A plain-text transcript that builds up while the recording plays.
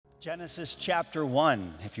Genesis chapter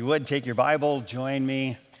 1. If you would, take your Bible, join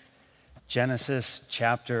me. Genesis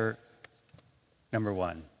chapter number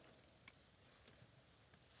 1.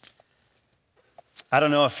 I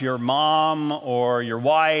don't know if your mom or your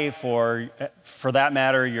wife or, for that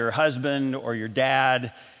matter, your husband or your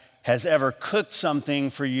dad has ever cooked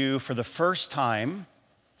something for you for the first time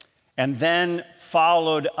and then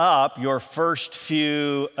followed up your first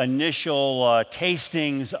few initial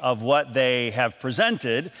tastings of what they have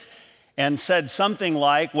presented and said something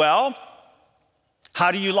like, well,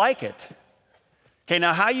 how do you like it? Okay,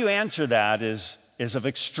 now how you answer that is of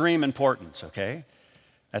extreme importance, okay?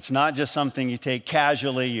 That's not just something you take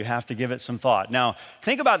casually, you have to give it some thought. Now,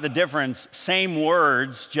 think about the difference, same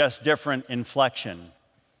words, just different inflection.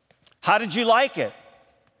 How did you like it?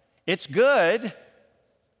 It's good.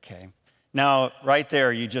 Okay, now right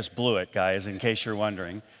there, you just blew it, guys, in case you're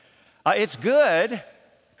wondering. It's good.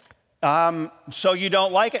 So you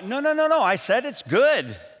don't like it? No, I said it's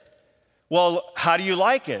good. Well, how do you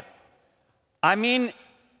like it? I mean,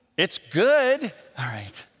 it's good. All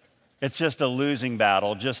right. It's just a losing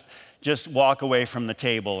battle. Just walk away from the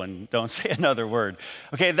table and don't say another word.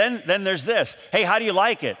 Okay, then there's this. Hey, how do you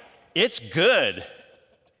like it? It's good.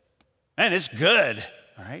 Man, it's good.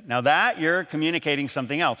 All right, now that you're communicating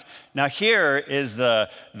something else. Now here is the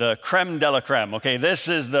creme de la creme, okay? This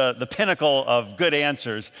is the pinnacle of good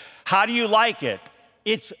answers. How do you like it?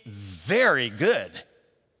 It's very good.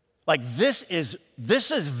 Like this is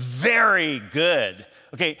very good.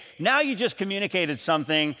 Okay, now you just communicated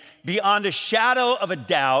something beyond a shadow of a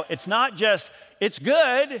doubt. It's not just, it's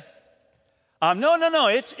good. No,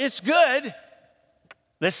 it's good.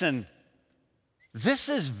 Listen, this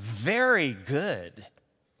is very good.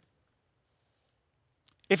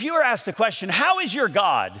 If you were asked the question, how is your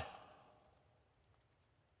God?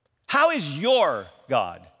 How is your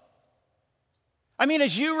God? I mean,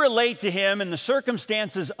 as you relate to him in the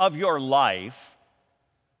circumstances of your life,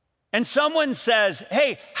 and someone says,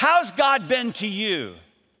 hey, how's God been to you?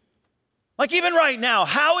 Like even right now,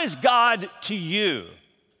 how is God to you?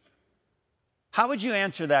 How would you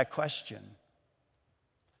answer that question?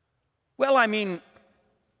 Well, I mean,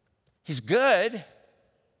 he's good.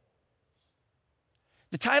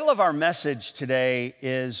 The title of our message today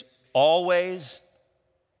is Always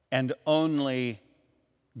and Only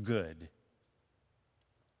Good.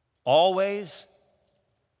 Always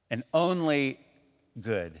and only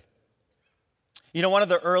good. You know, one of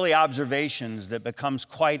the early observations that becomes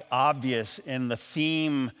quite obvious in the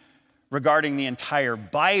theme regarding the entire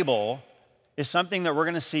Bible is something that we're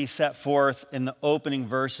going to see set forth in the opening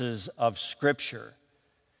verses of Scripture.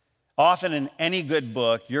 Often in any good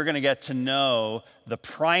book, you're going to get to know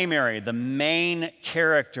the main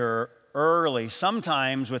character early,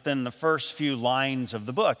 sometimes within the first few lines of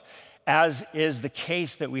the book, as is the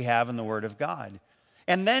case that we have in the Word of God.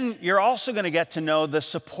 And then you're also going to get to know the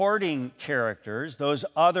supporting characters, those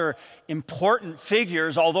other important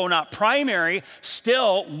figures, although not primary,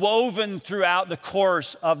 still woven throughout the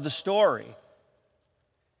course of the story.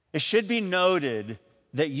 It should be noted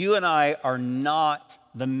that you and I are not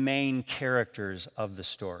the main characters of the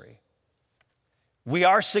story. We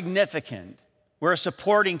are significant. We're a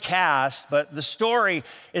supporting cast, but the story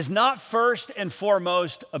is not first and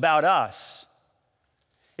foremost about us.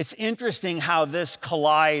 It's interesting how this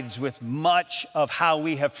collides with much of how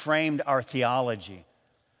we have framed our theology.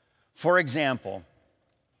 For example,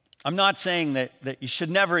 I'm not saying that you should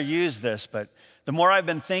never use this, but the more I've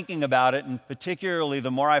been thinking about it, and particularly the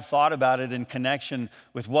more I've thought about it in connection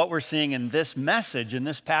with what we're seeing in this message, in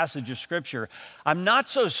this passage of Scripture, I'm not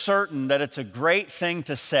so certain that it's a great thing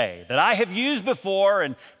to say, that I have used before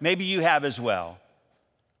and maybe you have as well.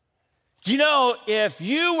 Do you know, if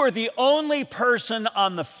you were the only person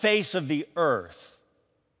on the face of the earth,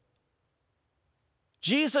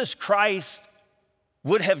 Jesus Christ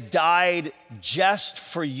would have died just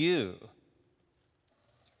for you.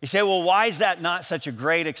 You say, well, why is that not such a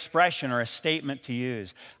great expression or a statement to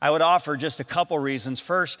use? I would offer just a couple reasons.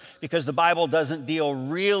 First, because the Bible doesn't deal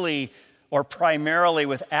really or primarily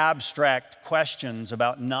with abstract questions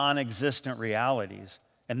about non-existent realities.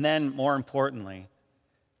 And then, more importantly,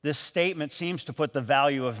 this statement seems to put the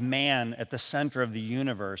value of man at the center of the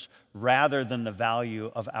universe rather than the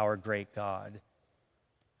value of our great God.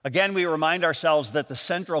 Again, we remind ourselves that the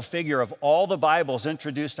central figure of all the Bibles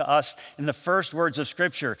introduced to us in the first words of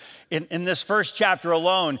Scripture, in this first chapter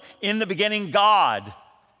alone, in the beginning, God.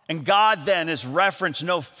 And God then is referenced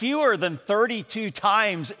no fewer than 32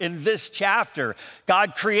 times in this chapter.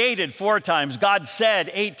 God created 4 times. God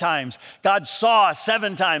said 8 times. God saw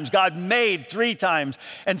 7 times. God made 3 times.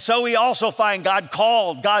 And so we also find God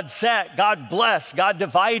called, God set, God blessed, God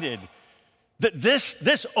divided.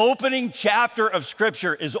 This opening chapter of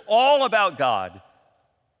Scripture is all about God.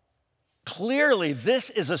 Clearly,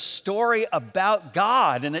 this is a story about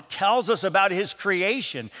God, and it tells us about his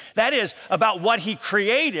creation. That is, about what he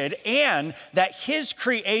created, and that his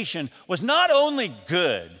creation was not only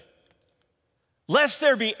good, lest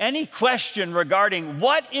there be any question regarding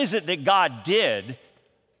what is it that God did,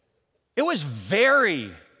 it was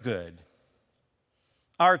very good.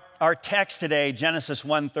 Our text today, Genesis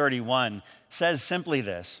 1:31, says simply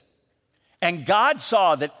this: "And God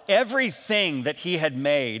saw that everything that he had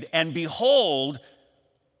made, and behold,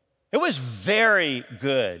 it was very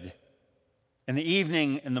good. And the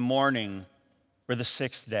evening and the morning were the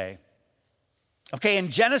 6th day." Okay,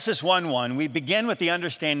 in Genesis 1:1, we begin with the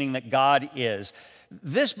understanding that God is.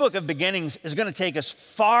 This book of beginnings is going to take us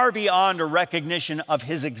far beyond a recognition of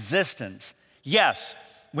his existence. Yes,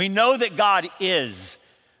 we know that God is.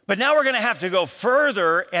 But now we're going to have to go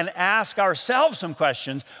further and ask ourselves some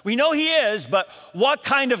questions. We know he is, but what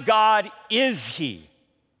kind of God is he?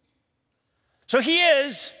 So he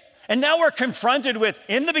is, and now we're confronted with,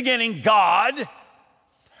 in the beginning, God,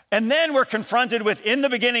 and then we're confronted with, in the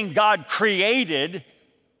beginning, God created.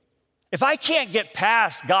 If I can't get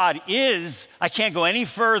past God is, I can't go any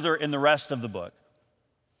further in the rest of the book.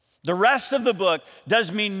 The rest of the book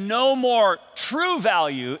does me no more true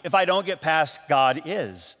value if I don't get past God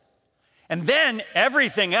is. And then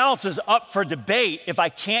everything else is up for debate if I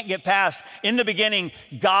can't get past, in the beginning,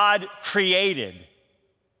 God created.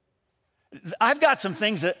 I've got some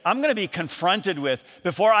things that I'm going to be confronted with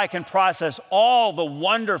before I can process all the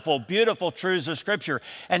wonderful, beautiful truths of Scripture.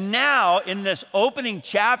 And now, in this opening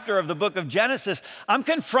chapter of the book of Genesis, I'm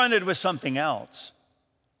confronted with something else.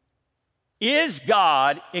 Is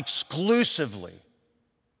God exclusively,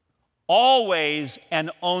 always,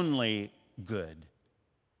 and only good?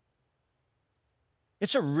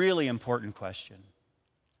 It's a really important question.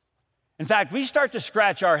 In fact, we start to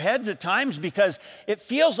scratch our heads at times because it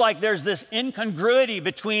feels like there's this incongruity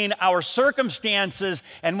between our circumstances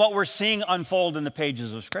and what we're seeing unfold in the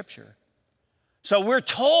pages of Scripture. So we're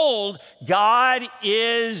told God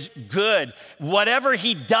is good. Whatever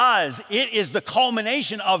he does, it is the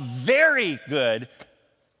culmination of very good.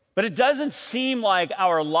 But it doesn't seem like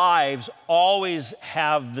our lives always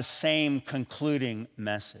have the same concluding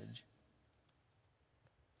message.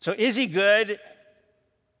 So is he good?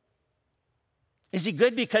 Is he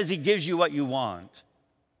good because he gives you what you want?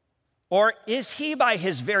 Or is he by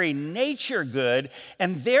his very nature good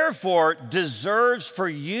and therefore deserves for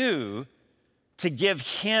you to give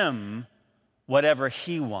him whatever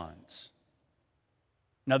he wants?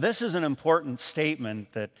 Now, this is an important statement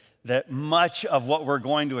that much of what we're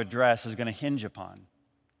going to address is going to hinge upon.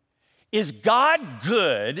 Is God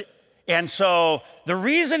good? And so the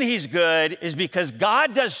reason he's good is because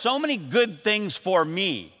God does so many good things for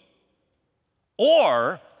me.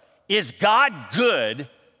 Or is God good,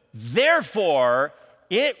 therefore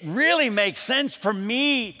it really makes sense for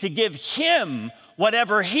me to give him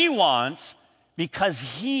whatever he wants because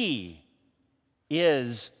he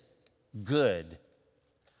is good.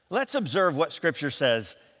 Let's observe what Scripture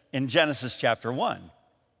says in Genesis chapter 1.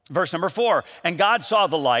 Verse number 4, "And God saw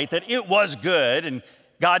the light, that it was good, and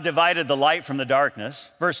God divided the light from the darkness."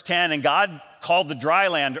 Verse 10, "And God called the dry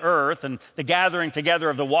land earth, and the gathering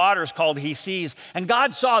together of the waters called he seas. And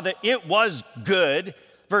God saw that it was good."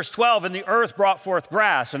 Verse 12, "And the earth brought forth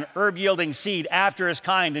grass, and herb yielding seed after his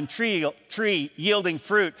kind, and tree yielding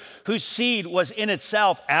fruit, whose seed was in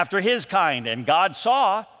itself after his kind. And God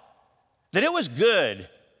saw that it was good."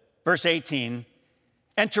 Verse 18,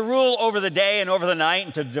 "And to rule over the day and over the night,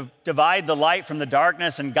 and to divide the light from the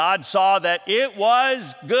darkness. And God saw that it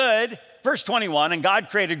was good." Verse 21, "And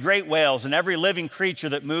God created great whales and every living creature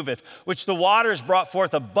that moveth, which the waters brought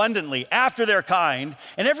forth abundantly after their kind,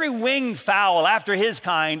 and every winged fowl after his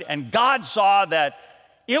kind. And God saw that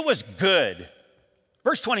it was good."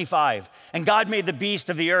 Verse 25, "And God made the beast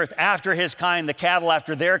of the earth after his kind, the cattle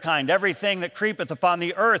after their kind, everything that creepeth upon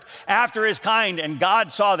the earth after his kind. And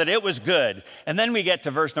God saw that it was good." And then we get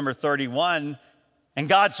to verse number 31, "And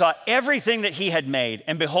God saw everything that he had made,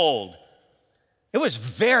 and behold, it was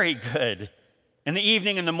very good. And the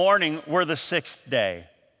evening and the morning were the 6th day."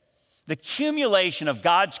 The accumulation of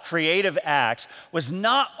God's creative acts was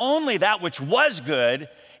not only that which was good,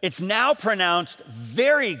 it's now pronounced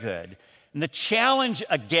very good. And the challenge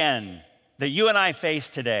again that you and I face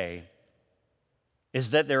today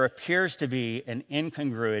is that there appears to be an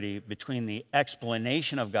incongruity between the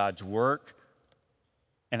explanation of God's work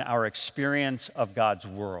and our experience of God's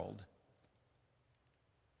world.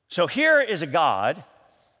 So here is a God,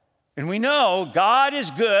 and we know God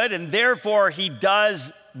is good, and therefore he does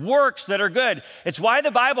works that are good. It's why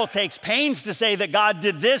the Bible takes pains to say that God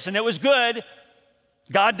did this and it was good.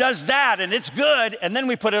 God does that and it's good. And then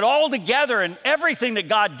we put it all together, and everything that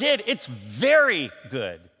God did, it's very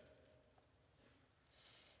good.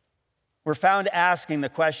 We're found asking the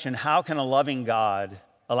question, how can a loving God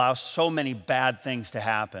allow so many bad things to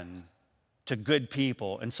happen to good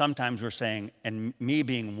people? And sometimes we're saying, and me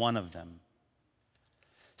being one of them.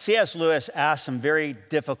 C.S. Lewis asked some very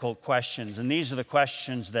difficult questions, and these are the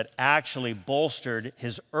questions that actually bolstered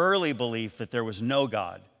his early belief that there was no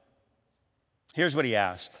God. Here's what he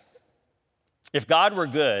asked. If God were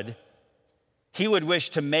good, he would wish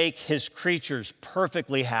to make his creatures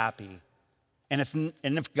perfectly happy. And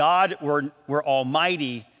if God were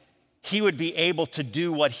almighty, he would be able to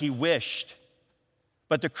do what he wished.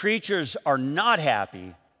 But the creatures are not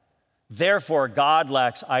happy. Therefore, God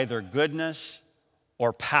lacks either goodness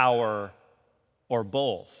or power, or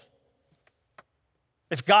both.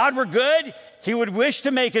 If God were good, he would wish to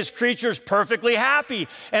make his creatures perfectly happy.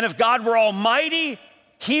 And if God were almighty,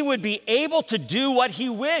 he would be able to do what he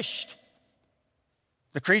wished.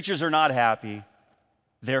 The creatures are not happy.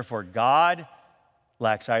 Therefore, God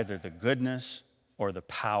lacks either the goodness or the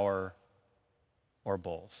power, or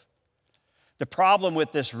both. The problem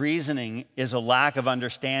with this reasoning is a lack of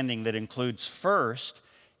understanding that includes, first,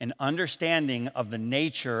 an understanding of the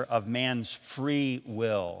nature of man's free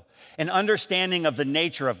will, an understanding of the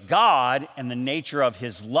nature of God and the nature of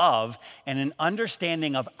his love, and an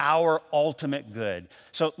understanding of our ultimate good.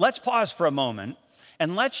 So let's pause for a moment,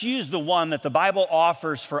 and let's use the one that the Bible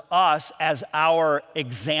offers for us as our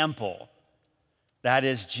example. That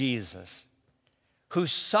is Jesus, who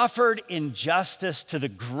suffered injustice to the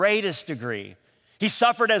greatest degree. He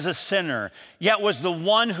suffered as a sinner, yet was the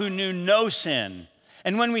one who knew no sin.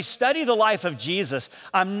 And when we study the life of Jesus,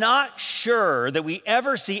 I'm not sure that we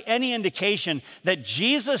ever see any indication that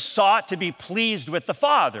Jesus sought to be pleased with the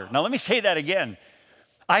Father. Now, let me say that again.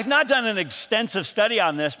 I've not done an extensive study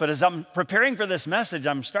on this, but as I'm preparing for this message,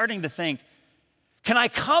 I'm starting to think, can I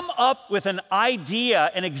come up with an idea,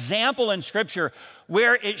 an example in Scripture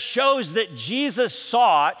where it shows that Jesus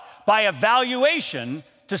sought by evaluation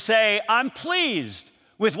to say, I'm pleased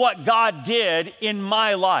with what God did in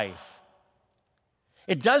my life?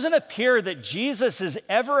 It doesn't appear that Jesus is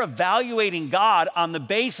ever evaluating God on the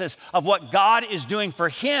basis of what God is doing for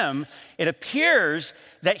him. It appears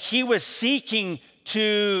that he was seeking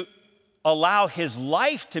to allow his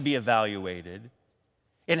life to be evaluated.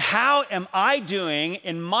 And how am I doing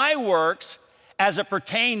in my works as it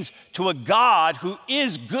pertains to a God who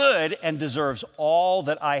is good and deserves all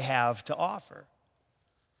that I have to offer?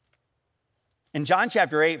 In John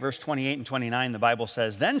chapter 8, verse 28 and 29, the Bible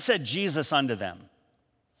says, "Then said Jesus unto them,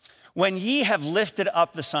 when ye have lifted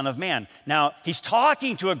up the Son of Man." Now, he's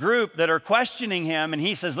talking to a group that are questioning him, and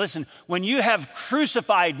he says, listen, when you have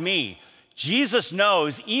crucified me, Jesus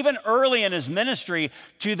knows, even early in his ministry,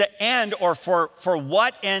 to the end or for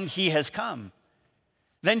what end he has come.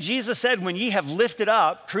 Then Jesus said, when ye have lifted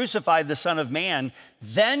up, crucified the Son of Man,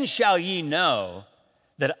 then shall ye know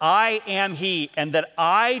that I am he, and that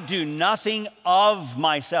I do nothing of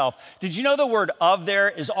myself. Did you know the word of there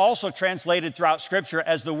is also translated throughout Scripture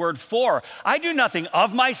as the word for? I do nothing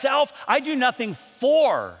of myself. I do nothing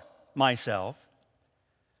for myself.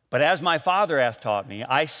 But as my Father hath taught me,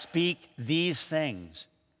 I speak these things.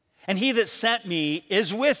 And he that sent me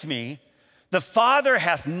is with me. The Father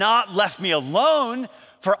hath not left me alone,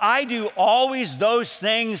 for I do always those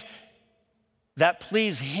things that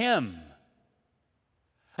please him.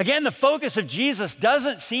 Again, the focus of Jesus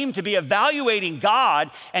doesn't seem to be evaluating God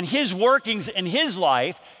and his workings in his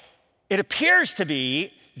life. It appears to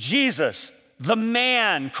be Jesus, the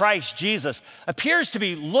man, Christ Jesus, appears to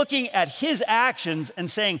be looking at his actions and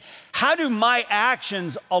saying, how do my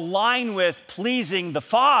actions align with pleasing the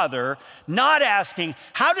Father? Not asking,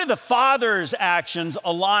 how do the Father's actions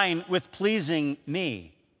align with pleasing me?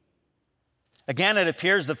 Again, it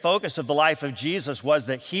appears the focus of the life of Jesus was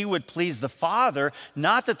that he would please the Father,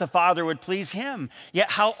 not that the Father would please him.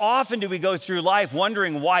 Yet how often do we go through life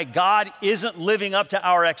wondering why God isn't living up to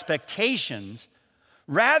our expectations,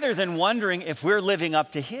 rather than wondering if we're living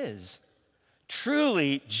up to his?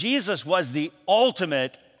 Truly, Jesus was the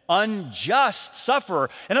ultimate unjust sufferer.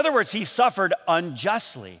 In other words, he suffered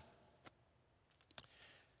unjustly.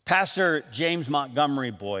 Pastor James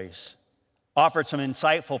Montgomery Boyce offered some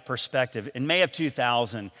insightful perspective. In May of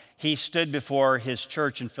 2000, he stood before his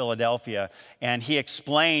church in Philadelphia, and he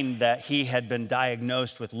explained that he had been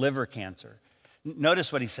diagnosed with liver cancer.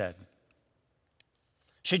 Notice what he said.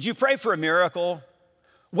 Should you pray for a miracle?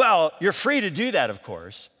 Well, you're free to do that, of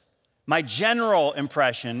course. My general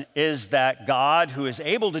impression is that God, who is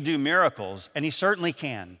able to do miracles, and he certainly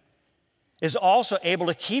can, is also able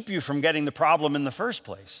to keep you from getting the problem in the first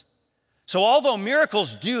place. So although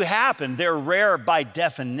miracles do happen, they're rare by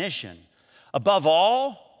definition. Above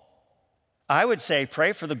all, I would say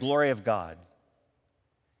pray for the glory of God.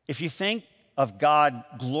 If you think of God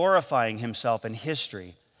glorifying himself in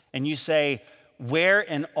history, and you say, where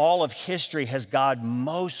in all of history has God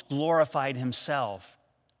most glorified himself?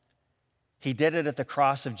 He did it at the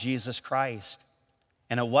cross of Jesus Christ.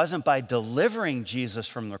 And it wasn't by delivering Jesus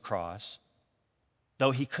from the cross,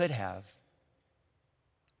 though he could have.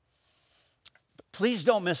 Please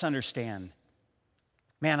don't misunderstand.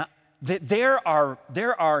 Man, there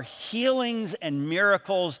are healings and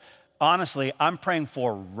miracles, honestly, I'm praying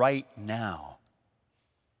for right now.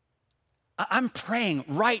 I'm praying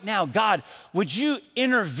right now, God, would you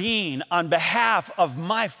intervene on behalf of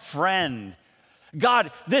my friend?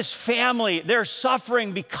 God, this family, they're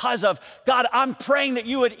suffering because of, God, I'm praying that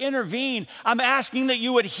you would intervene. I'm asking that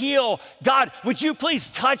you would heal. God, would you please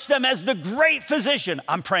touch them as the great physician?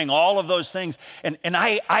 I'm praying all of those things, and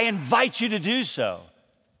I invite you to do so.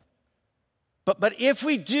 But if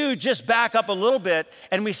we do just back up a little bit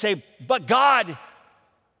and we say, but God,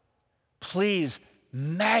 please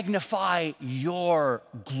magnify your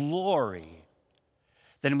glory,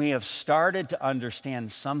 then we have started to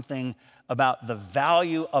understand something about the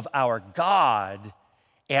value of our God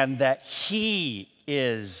and that he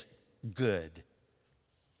is good.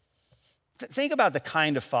 Think about the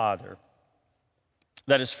kind of father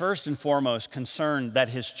that is first and foremost concerned that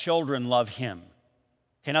his children love him.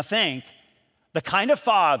 Okay, now think, the kind of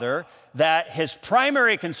father that his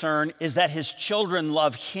primary concern is that his children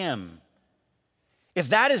love him. If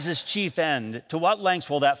that is his chief end, to what lengths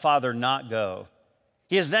will that father not go?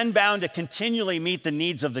 He is then bound to continually meet the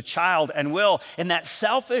needs of the child and will, in that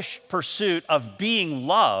selfish pursuit of being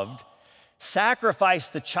loved, sacrifice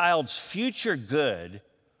the child's future good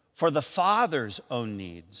for the father's own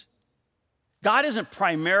needs. God isn't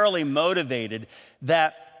primarily motivated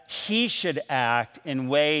that he should act in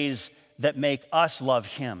ways that make us love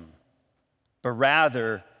him, but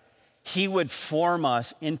rather he would form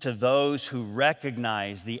us into those who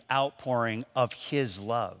recognize the outpouring of his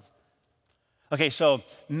love. Okay, so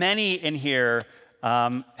many in here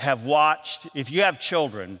have watched, if you have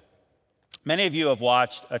children, many of you have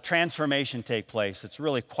watched a transformation take place that's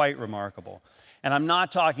really quite remarkable. And I'm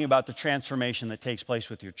not talking about the transformation that takes place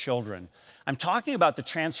with your children. I'm talking about the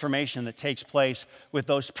transformation that takes place with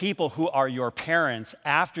those people who are your parents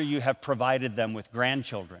after you have provided them with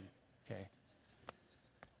grandchildren, okay?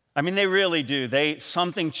 I mean, they really do.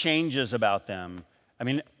 Something changes about them. I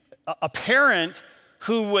mean, a parent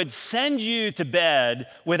who would send you to bed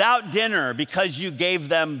without dinner because you gave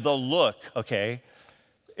them the look, okay?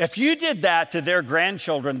 If you did that to their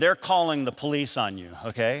grandchildren, they're calling the police on you,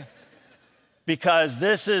 okay? Because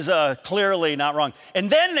this is clearly not wrong. And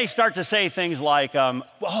then they start to say things like,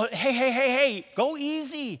 well, hey, go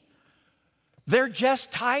easy. They're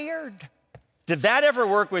just tired. Did that ever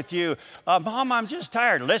work with you? Mom, I'm just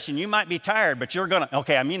tired. Listen, you might be tired, but you're gonna,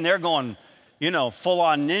 okay, I mean, they're going, full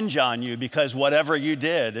on ninja on you because whatever you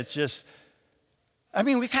did, it's just, I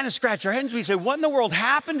mean, we kind of scratch our heads. We say, what in the world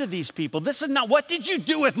happened to these people? This is not, what did you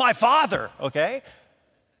do with my father? Okay?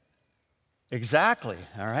 Exactly,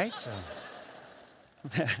 all right? So,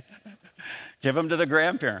 give them to the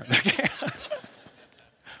grandparent.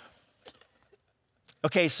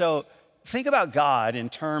 Okay, so think about God in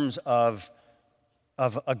terms of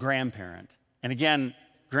a grandparent. And again,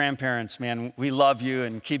 grandparents, man, we love you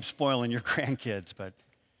and keep spoiling your grandkids, but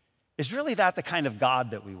is really that the kind of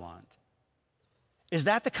God that we want? Is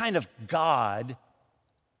that the kind of God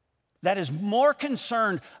that is more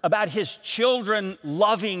concerned about his children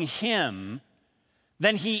loving him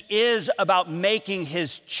than he is about making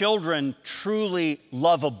his children truly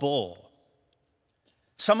lovable?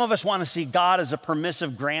 Some of us want to see God as a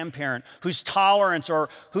permissive grandparent whose tolerance or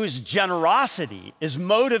whose generosity is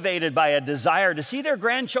motivated by a desire to see their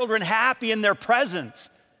grandchildren happy in their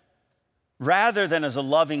presence, rather than as a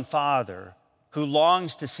loving father who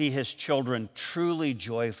longs to see his children truly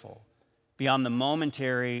joyful beyond the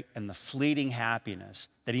momentary and the fleeting happiness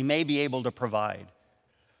that he may be able to provide.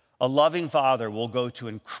 A loving father will go to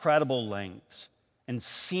incredible lengths and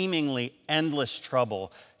seemingly endless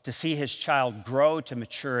trouble to see his child grow to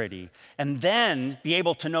maturity and then be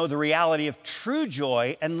able to know the reality of true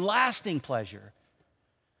joy and lasting pleasure.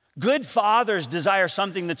 Good fathers desire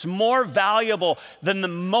something that's more valuable than the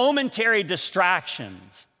momentary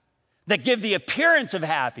distractions that give the appearance of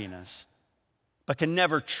happiness, but can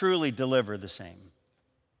never truly deliver the same.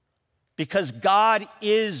 Because God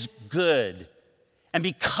is good, and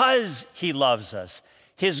because he loves us,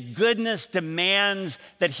 his goodness demands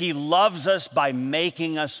that he loves us by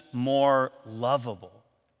making us more lovable.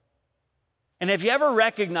 And have you ever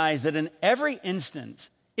recognized that in every instance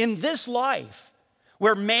in this life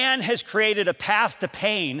where man has created a path to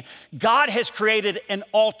pain, God has created an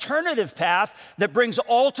alternative path that brings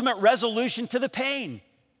ultimate resolution to the pain?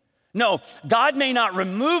 No, God may not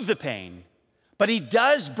remove the pain, but he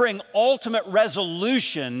does bring ultimate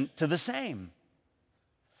resolution to the same.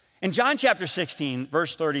 In John chapter 16,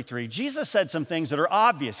 verse 33, Jesus said some things that are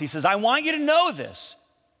obvious. He says, I want you to know this.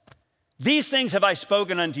 These things have I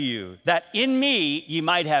spoken unto you, that in me ye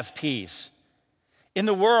might have peace. In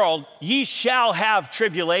the world ye shall have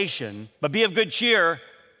tribulation, but be of good cheer.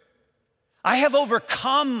 I have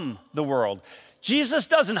overcome the world. Jesus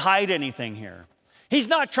doesn't hide anything here. He's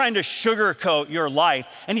not trying to sugarcoat your life,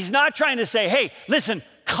 and he's not trying to say, hey, listen,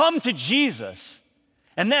 come to Jesus,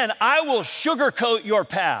 and then I will sugarcoat your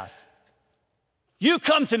path. You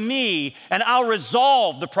come to me, and I'll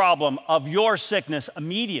resolve the problem of your sickness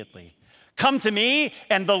immediately. Come to me,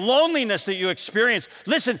 and the loneliness that you experience,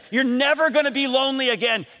 listen, you're never gonna be lonely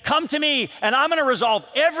again. Come to me, and I'm gonna resolve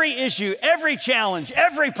every issue, every challenge,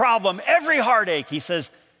 every problem, every heartache. He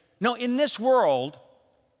says, no, in this world,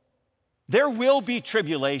 there will be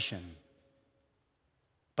tribulation.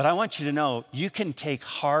 But I want you to know, you can take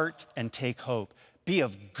heart and take hope. Be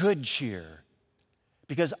of good cheer,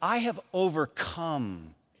 because I have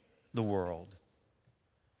overcome the world.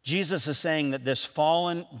 Jesus is saying that this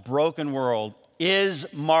fallen, broken world is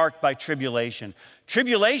marked by tribulation.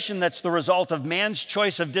 Tribulation that's the result of man's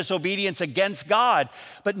choice of disobedience against God.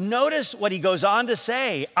 But notice what he goes on to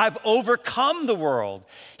say, I've overcome the world.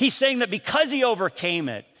 He's saying that because he overcame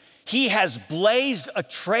it, he has blazed a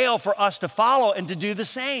trail for us to follow and to do the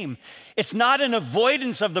same. It's not an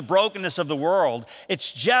avoidance of the brokenness of the world.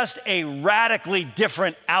 It's just a radically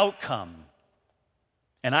different outcome.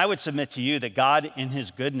 And I would submit to you that God, in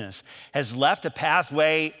his goodness, has left a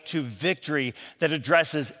pathway to victory that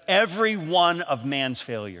addresses every one of man's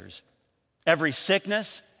failures. Every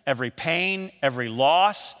sickness, every pain, every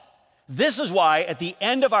loss. This is why at the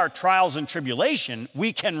end of our trials and tribulation,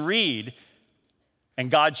 we can read,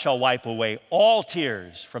 and God shall wipe away all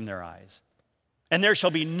tears from their eyes. And there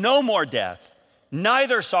shall be no more death,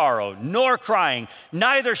 neither sorrow nor crying,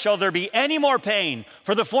 neither shall there be any more pain,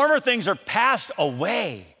 for the former things are passed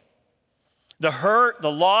away. The hurt,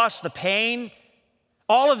 the loss, the pain,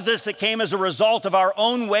 all of this that came as a result of our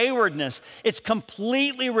own waywardness, it's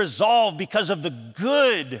completely resolved because of the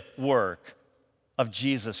good work of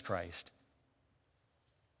Jesus Christ.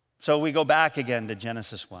 So we go back again to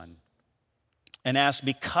Genesis 1 and ask,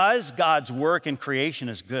 because God's work in creation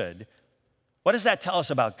is good, what does that tell us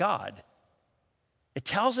about God? It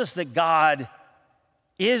tells us that God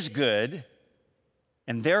is good,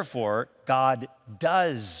 and therefore God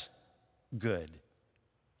does good.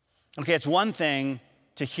 Okay, it's one thing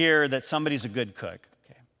to hear that somebody's a good cook.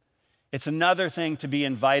 Okay. It's another thing to be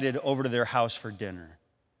invited over to their house for dinner.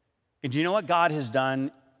 And do you know what God has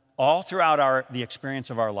done all throughout the experience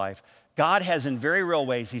of our life? God has, in very real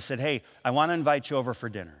ways, he said, hey, I want to invite you over for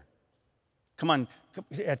dinner. Come on,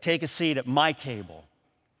 take a seat at my table.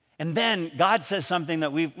 And then God says something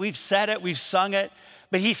that we've said it, we've sung it,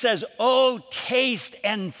 but he says, oh, taste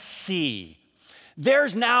and see.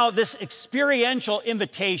 There's now this experiential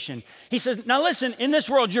invitation. He says, now listen, in this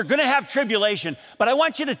world, you're gonna have tribulation, but I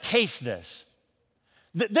want you to taste this.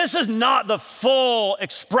 This is not the full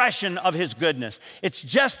expression of his goodness. It's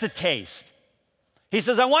just a taste. He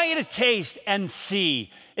says, I want you to taste and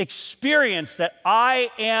see, experience that I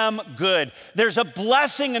am good. There's a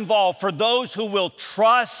blessing involved for those who will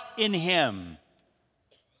trust in him.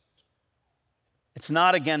 It's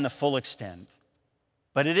not, again, the full extent,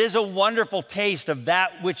 but it is a wonderful taste of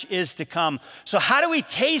that which is to come. So how do we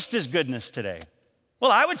taste his goodness today?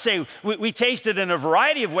 Well, I would say we taste it in a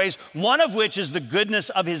variety of ways, one of which is the goodness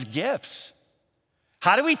of his gifts.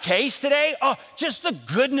 How do we taste today? Oh, just the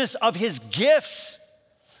goodness of his gifts.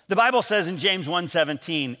 The Bible says in James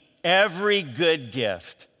 1:17, every good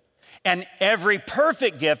gift and every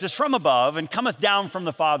perfect gift is from above and cometh down from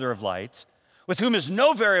the Father of lights, with whom is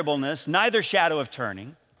no variableness, neither shadow of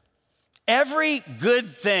turning. Every good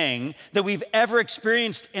thing that we've ever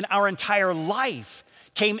experienced in our entire life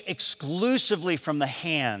came exclusively from the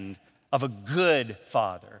hand of a good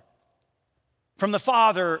Father. From the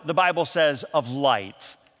Father, the Bible says, of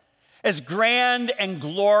light. As grand and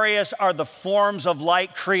glorious are the forms of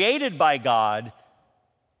light created by God,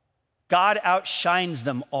 God outshines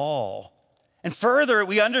them all. And further,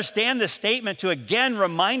 we understand this statement to again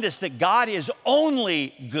remind us that God is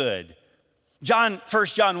only good. 1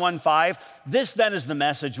 John 1:5, this then is the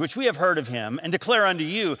message which we have heard of him and declare unto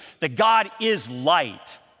you that God is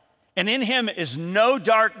light, and in him is no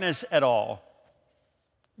darkness at all.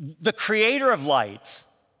 The creator of lights,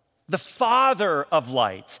 the Father of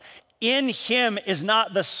lights, in him is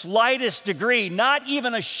not the slightest degree, not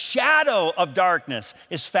even a shadow of darkness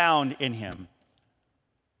is found in him.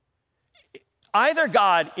 Either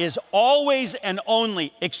God is always and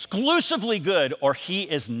only exclusively good, or he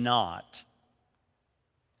is not.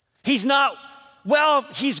 He's not, well,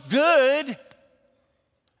 he's good.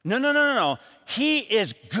 No. He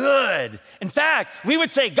is good. In fact, we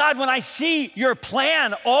would say, God, when I see your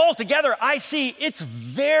plan all together, I see it's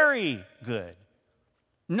very good.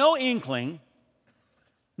 No inkling,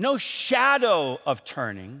 no shadow of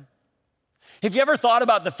turning. Have you ever thought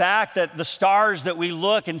about the fact that the stars that we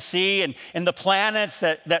look and see and the planets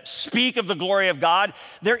that speak of the glory of God,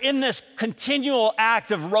 they're in this continual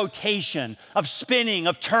act of rotation, of spinning,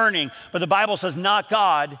 of turning, but the Bible says not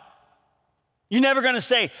God. You're never gonna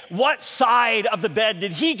say, what side of the bed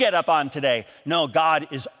did he get up on today? No, God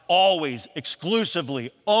is always,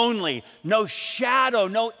 exclusively, only, no shadow,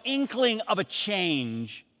 no inkling of a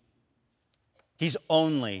change. He's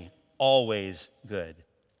only, always good.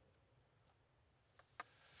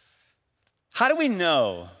 How do we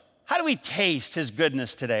know? How do we taste his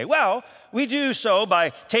goodness today? Well, we do so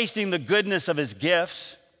by tasting the goodness of his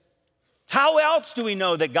gifts. How else do we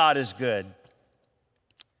know that God is good?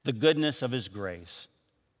 The goodness of his grace.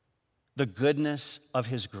 The goodness of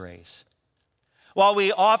his grace. While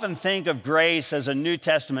we often think of grace as a New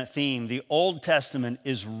Testament theme, the Old Testament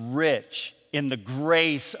is rich in the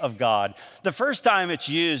grace of God. The first time it's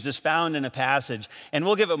used is found in a passage, and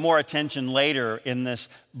we'll give it more attention later in this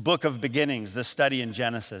book of beginnings, this study in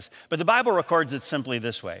Genesis. But the Bible records it simply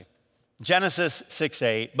this way. Genesis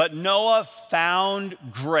 6:8, but Noah found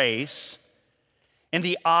grace in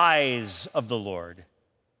the eyes of the Lord.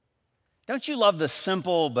 Don't you love the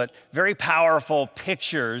simple but very powerful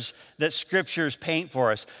pictures that scriptures paint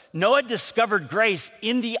for us? Noah discovered grace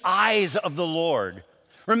in the eyes of the Lord.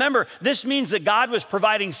 Remember, this means that God was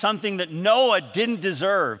providing something that Noah didn't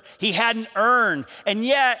deserve. He hadn't earned. And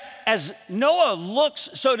yet, as Noah looks,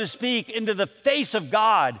 so to speak, into the face of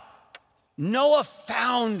God, Noah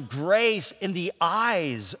found grace in the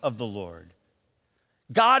eyes of the Lord.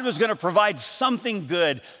 God was going to provide something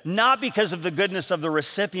good, not because of the goodness of the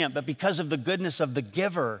recipient, but because of the goodness of the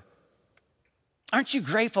giver. Aren't you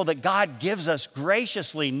grateful that God gives us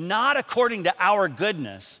graciously, not according to our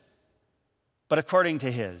goodness, but according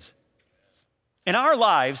to his? In our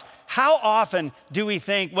lives, how often do we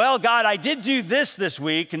think, well, God, I did do this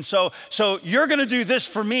week, and so you're going to do this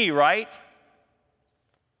for me, right?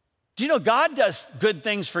 Do you know God does good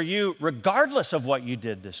things for you regardless of what you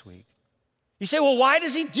did this week? You say, well, why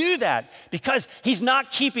does he do that? Because he's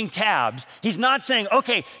not keeping tabs. He's not saying,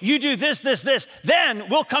 okay, you do this, then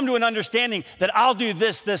we'll come to an understanding that I'll do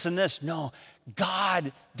this, and this. No,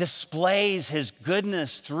 God displays his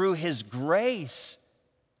goodness through his grace.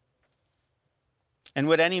 And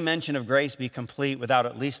would any mention of grace be complete without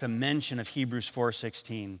at least a mention of Hebrews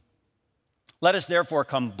 4:16? Let us therefore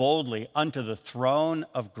come boldly unto the throne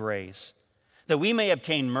of grace, that we may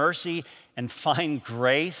obtain mercy and find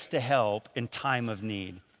grace to help in time of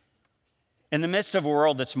need. In the midst of a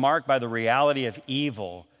world that's marked by the reality of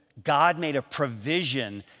evil, God made a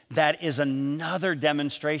provision that is another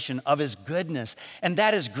demonstration of his goodness, and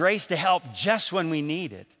that is grace to help just when we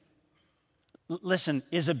need it. Listen,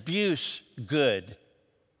 is abuse good?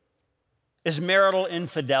 Is marital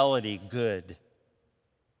infidelity good?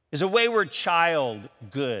 Is a wayward child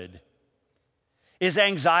good? Is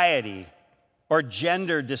anxiety or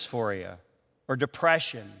gender dysphoria or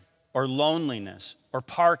depression or loneliness or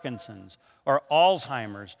Parkinson's or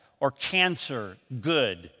Alzheimer's or cancer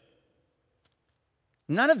good?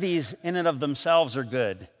 None of these in and of themselves are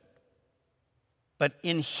good. But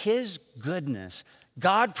in his goodness,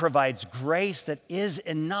 God provides grace that is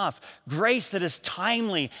enough, grace that is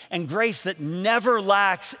timely, and grace that never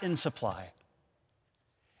lacks in supply.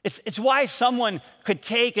 It's why someone could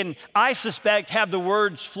take and, I suspect, have the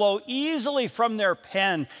words flow easily from their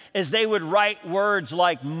pen as they would write words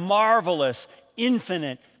like marvelous,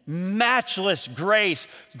 infinite, matchless grace,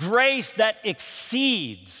 grace that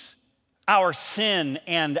exceeds our sin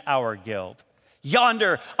and our guilt.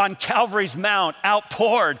 Yonder on Calvary's Mount,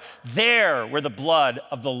 outpoured, there where the blood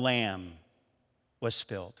of the Lamb was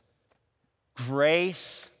spilled.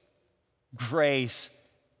 Grace, grace,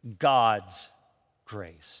 God's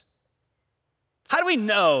grace. How do we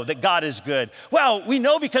know that God is good? Well, we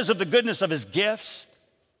know because of the goodness of his gifts.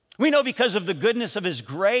 We know because of the goodness of his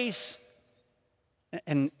grace.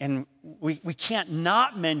 And we can't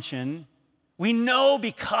not mention, we know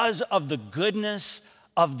because of the goodness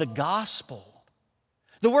of the gospel.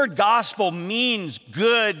 The word gospel means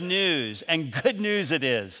good news, and good news it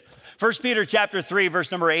is. 1 Peter chapter 3,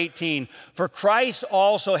 verse number 18, for Christ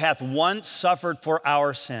also hath once suffered for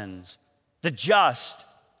our sins, the just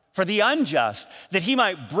for the unjust, that he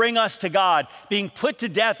might bring us to God, being put to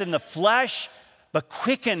death in the flesh, but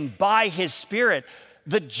quickened by his Spirit.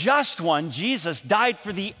 The just one, Jesus, died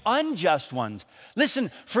for the unjust ones. Listen,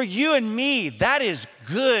 for you and me, that is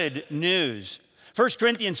good news. 1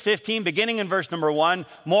 Corinthians 15, beginning in verse number 1,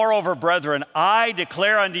 moreover, brethren, I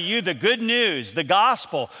declare unto you the good news, the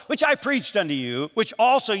gospel, which I preached unto you, which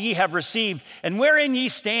also ye have received, and wherein ye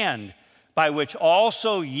stand, by which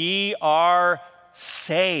also ye are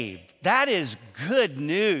saved. That is good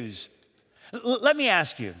news. Let me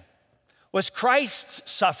ask you, was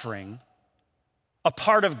Christ's suffering a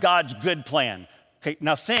part of God's good plan? Okay,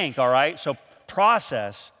 now think, all right? So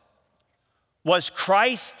process. Was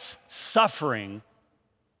Christ's suffering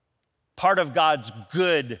part of God's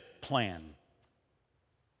good plan?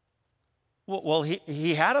 Well,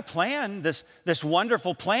 he had a plan, this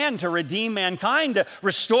wonderful plan to redeem mankind, to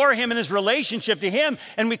restore him in his relationship to him.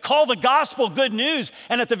 And we call the gospel good news.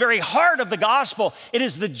 And at the very heart of the gospel, it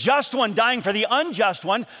is the just one dying for the unjust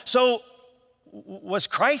one. So was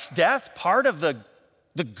Christ's death part of the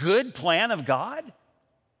good plan of God?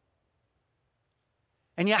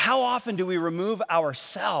 And yet, how often do we remove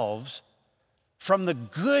ourselves from the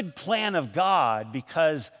good plan of God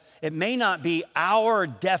because it may not be our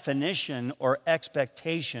definition or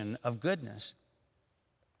expectation of goodness?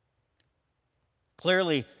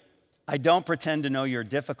 Clearly, I don't pretend to know your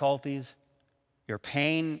difficulties, your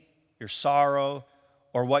pain, your sorrow,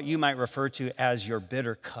 or what you might refer to as your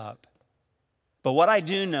bitter cup. But what I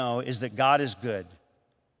do know is that God is good,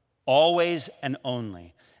 always and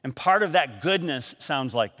only. And part of that goodness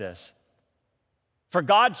sounds like this. For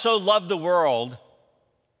God so loved the world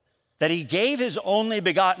that he gave his only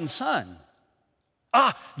begotten son.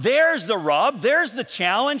 There's the rub, there's the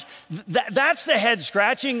challenge. That's the head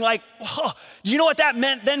scratching, like, oh, do you know what that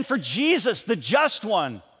meant then for Jesus, the just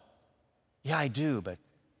one? Yeah, I do,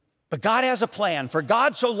 but God has a plan. For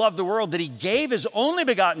God so loved the world that he gave his only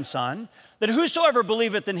begotten son, that whosoever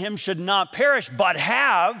believeth in him should not perish, but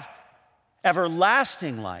have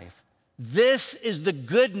everlasting life. This is the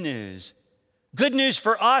good news. Good news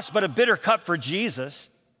for us, but a bitter cup for Jesus.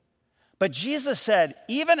 But Jesus said,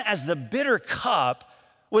 even as the bitter cup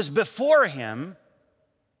was before him,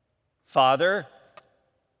 Father,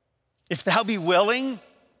 if thou be willing,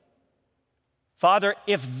 Father,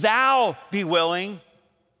 if thou be willing,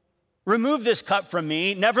 remove this cup from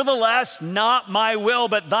me. Nevertheless, not my will,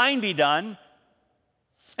 but thine be done.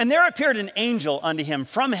 And there appeared an angel unto him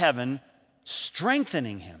from heaven,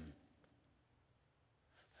 strengthening him.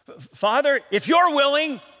 Father, if you're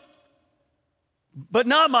willing, but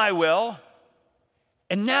not my will.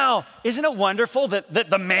 And now, isn't it wonderful that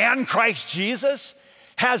the man, Christ Jesus,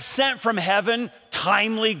 has sent from heaven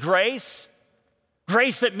timely grace?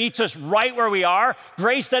 Grace that meets us right where we are,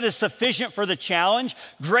 grace that is sufficient for the challenge,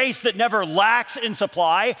 grace that never lacks in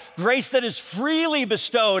supply, grace that is freely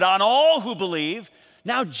bestowed on all who believe.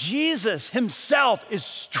 Now Jesus himself is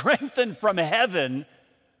strengthened from heaven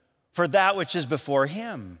for that which is before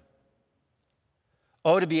him.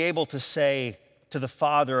 Oh, to be able to say to the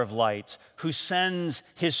Father of lights, who sends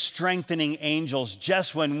his strengthening angels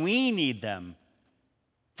just when we need them,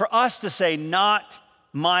 for us to say, not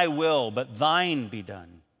my will, but thine be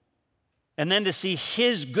done. And then to see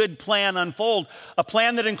his good plan unfold, a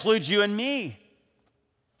plan that includes you and me.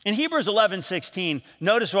 In Hebrews 11:16,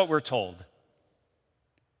 notice what we're told.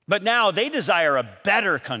 But now they desire a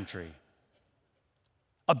better country.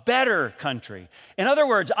 A better country. In other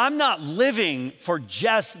words, I'm not living for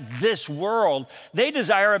just this world. They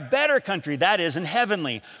desire a better country, that is, in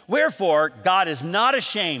heavenly. Wherefore, God is not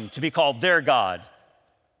ashamed to be called their God,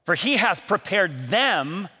 for he hath prepared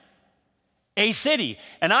them a city.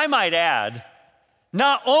 And I might add,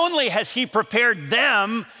 not only has he prepared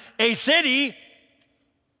them a city,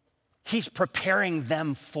 he's preparing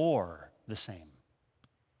them for the same.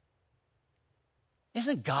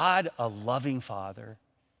 Isn't God a loving Father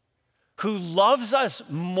who loves us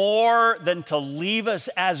more than to leave us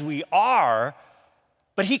as we are,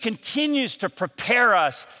 But he continues to prepare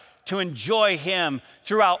us to enjoy him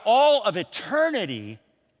throughout all of eternity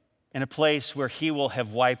in a place where he will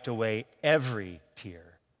have wiped away every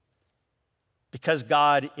tear. Because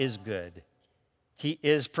God is good, he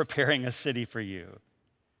is preparing a city for you,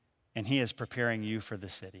 and he is preparing you for the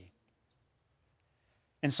city.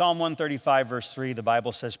 In Psalm 135, verse 3, the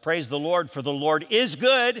Bible says, "Praise the Lord, for the Lord is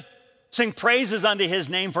good. Sing praises unto his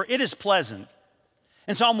name, for it is pleasant."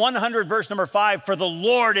 In Psalm 100, verse number 5, "For the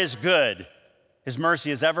Lord is good. His mercy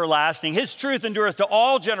is everlasting. His truth endureth to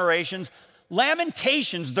all generations."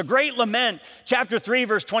 Lamentations, the great lament, chapter 3,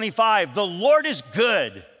 verse 25, "The Lord is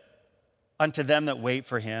good unto them that wait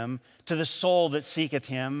for him, to the soul that seeketh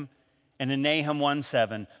him." And in Nahum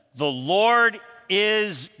 1:7, "The Lord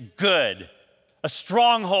is good, a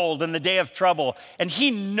stronghold in the day of trouble, and he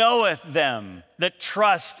knoweth them that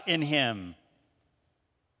trust in him."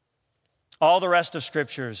 All the rest of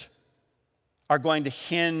scriptures are going to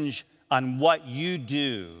hinge on what you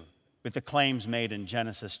do with the claims made in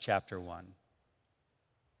Genesis chapter 1.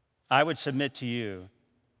 I would submit to you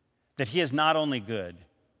that he is not only good,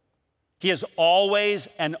 he is always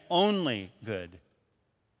and only good.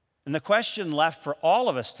 And the question left for all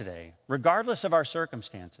of us today, regardless of our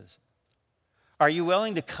circumstances, are you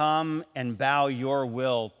willing to come and bow your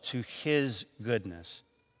will to his goodness?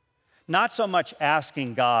 Not so much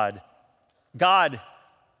asking God, "God,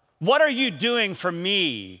 what are you doing for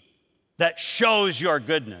me that shows your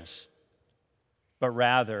goodness?" But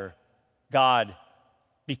rather, "God,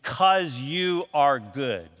 because you are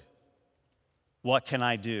good, what can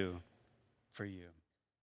I do for you?"